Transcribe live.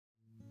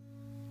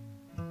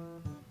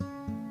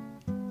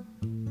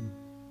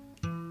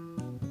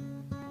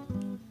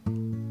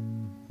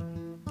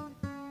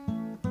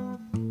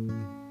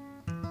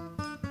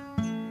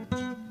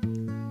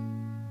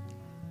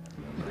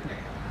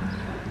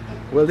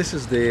Well, this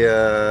is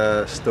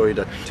the story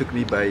that took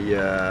me by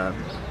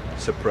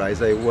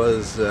surprise. I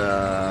was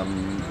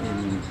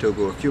in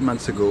Togo a few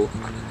months ago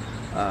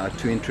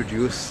to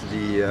introduce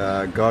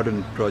the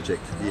Garden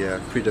Project,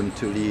 the Freedom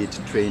to Lead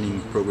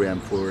training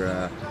program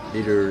for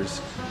leaders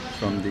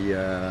from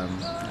the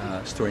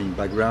storing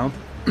background.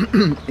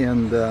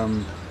 And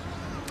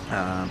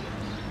I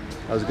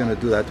was going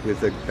to do that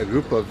with a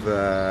group of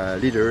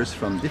leaders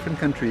from different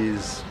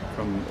countries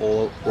from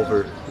all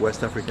over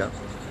West Africa.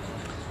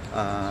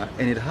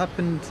 And it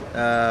happened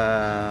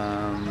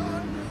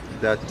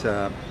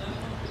that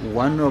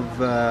one of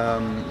the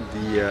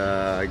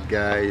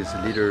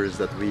leaders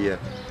that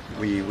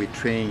we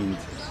trained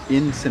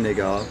in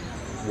Senegal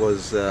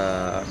was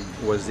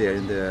there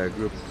in the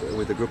group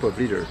with a group of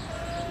leaders.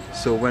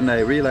 So when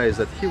I realized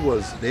that he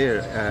was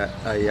there,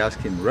 I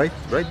asked him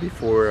right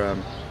before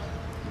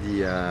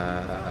the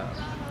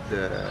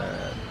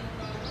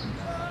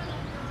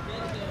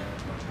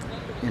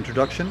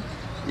introduction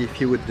if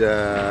he would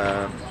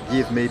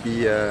give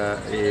maybe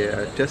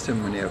a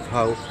testimony of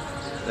how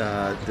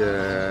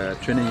the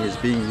training is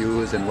being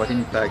used and what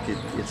impact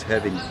it's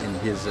having in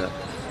his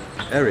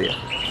area.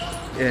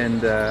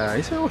 And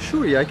he said, "Oh,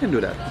 sure, yeah, I can do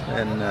that."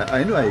 And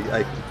I knew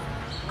I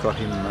caught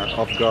him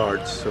off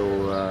guard, so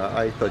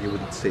I thought he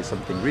would say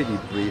something really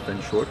brief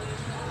and short.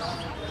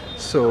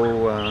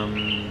 So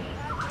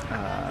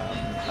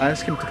I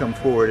asked him to come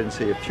forward and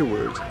say a few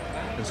words.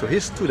 And so he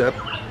stood up,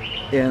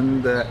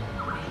 and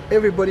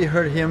everybody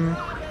heard him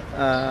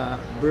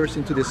burst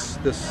into this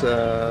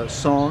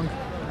song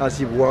as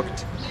he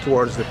walked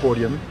towards the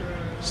podium,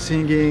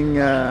 singing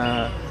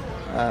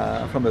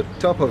from the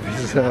top of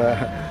his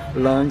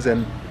lungs,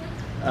 and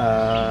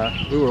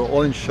we were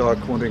all in shock,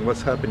 wondering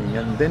what's happening.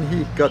 And then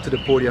he got to the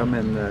podium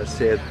and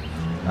said,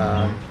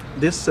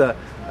 "This,"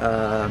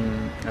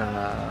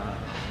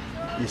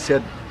 he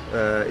said,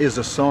 "is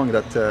a song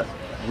that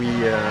we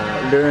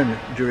learned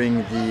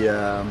during the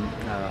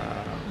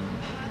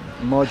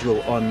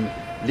module on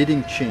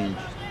leading change."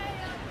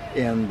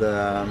 And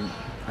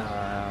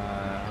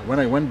when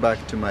I went back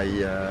to my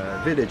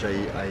village,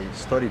 I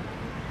started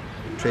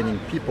training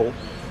people,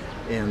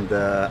 and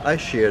I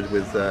shared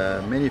with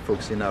many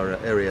folks in our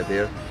area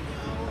there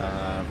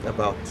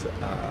about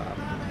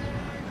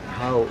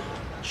how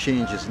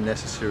change is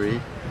necessary,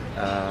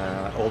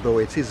 although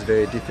it is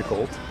very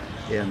difficult.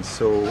 And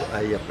so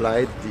I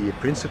applied the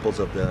principles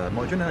of the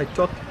module, and I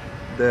taught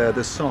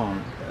the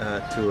song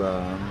to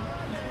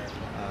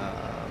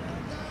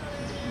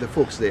the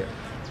folks there.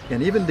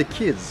 And even the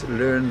kids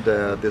learned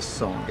this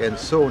song. And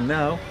so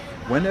now,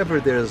 whenever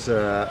there's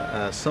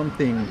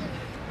something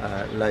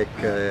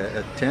like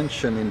a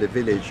tension in the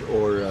village,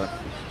 or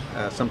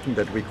something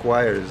that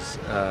requires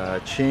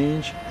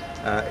change,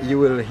 you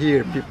will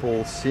hear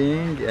people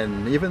sing,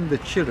 and even the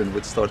children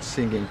would start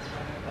singing.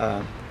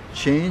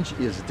 Change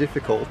is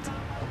difficult,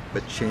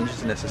 but change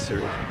is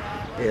necessary.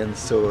 And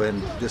so,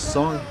 and this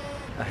song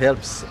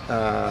helps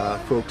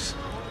folks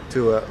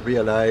to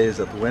realize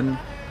that when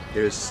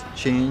there's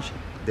change,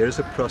 there's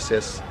a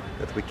process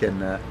that we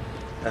can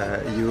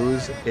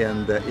use,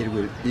 and it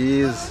will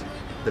ease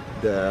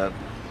the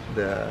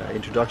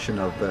introduction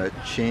of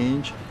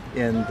change,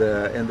 and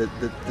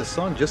the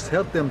song just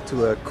helped them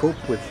to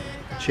cope with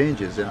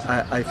changes. And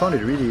I found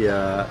it really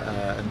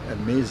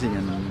amazing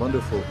and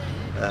wonderful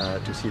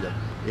to see that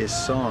a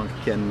song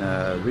can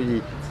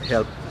really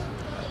help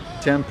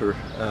temper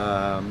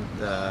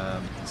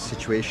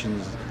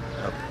situations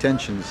of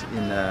tensions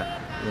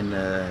in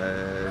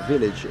a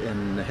village,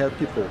 and help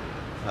people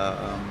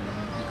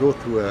go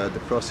through the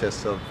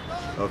process of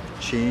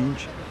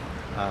change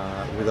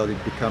without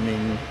it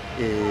becoming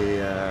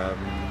a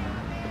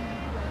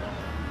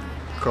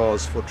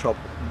cause for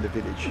trouble in the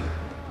village.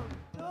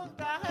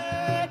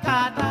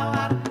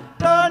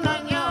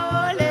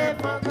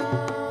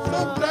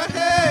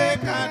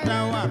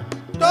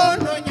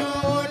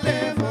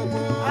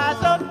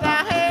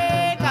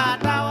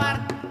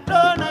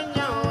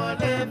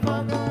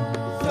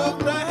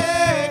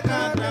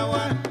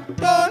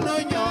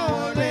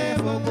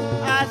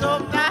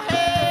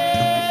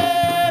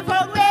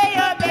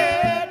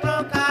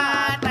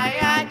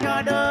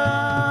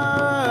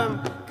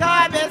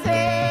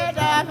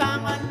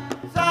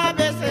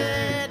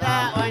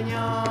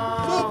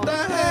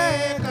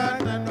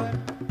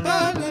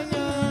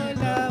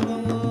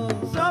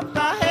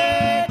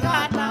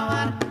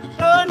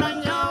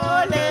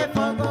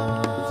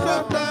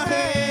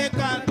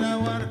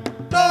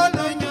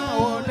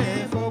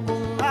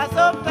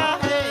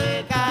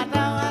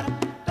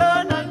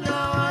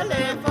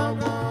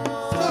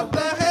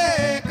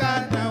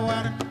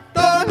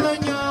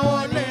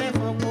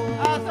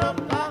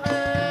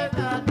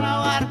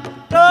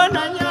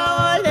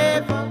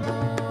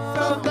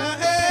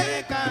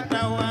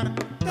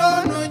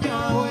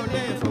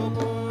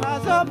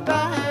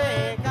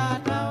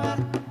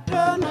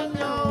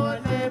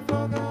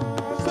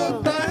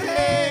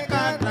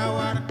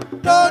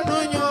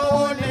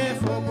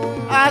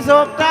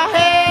 Azopta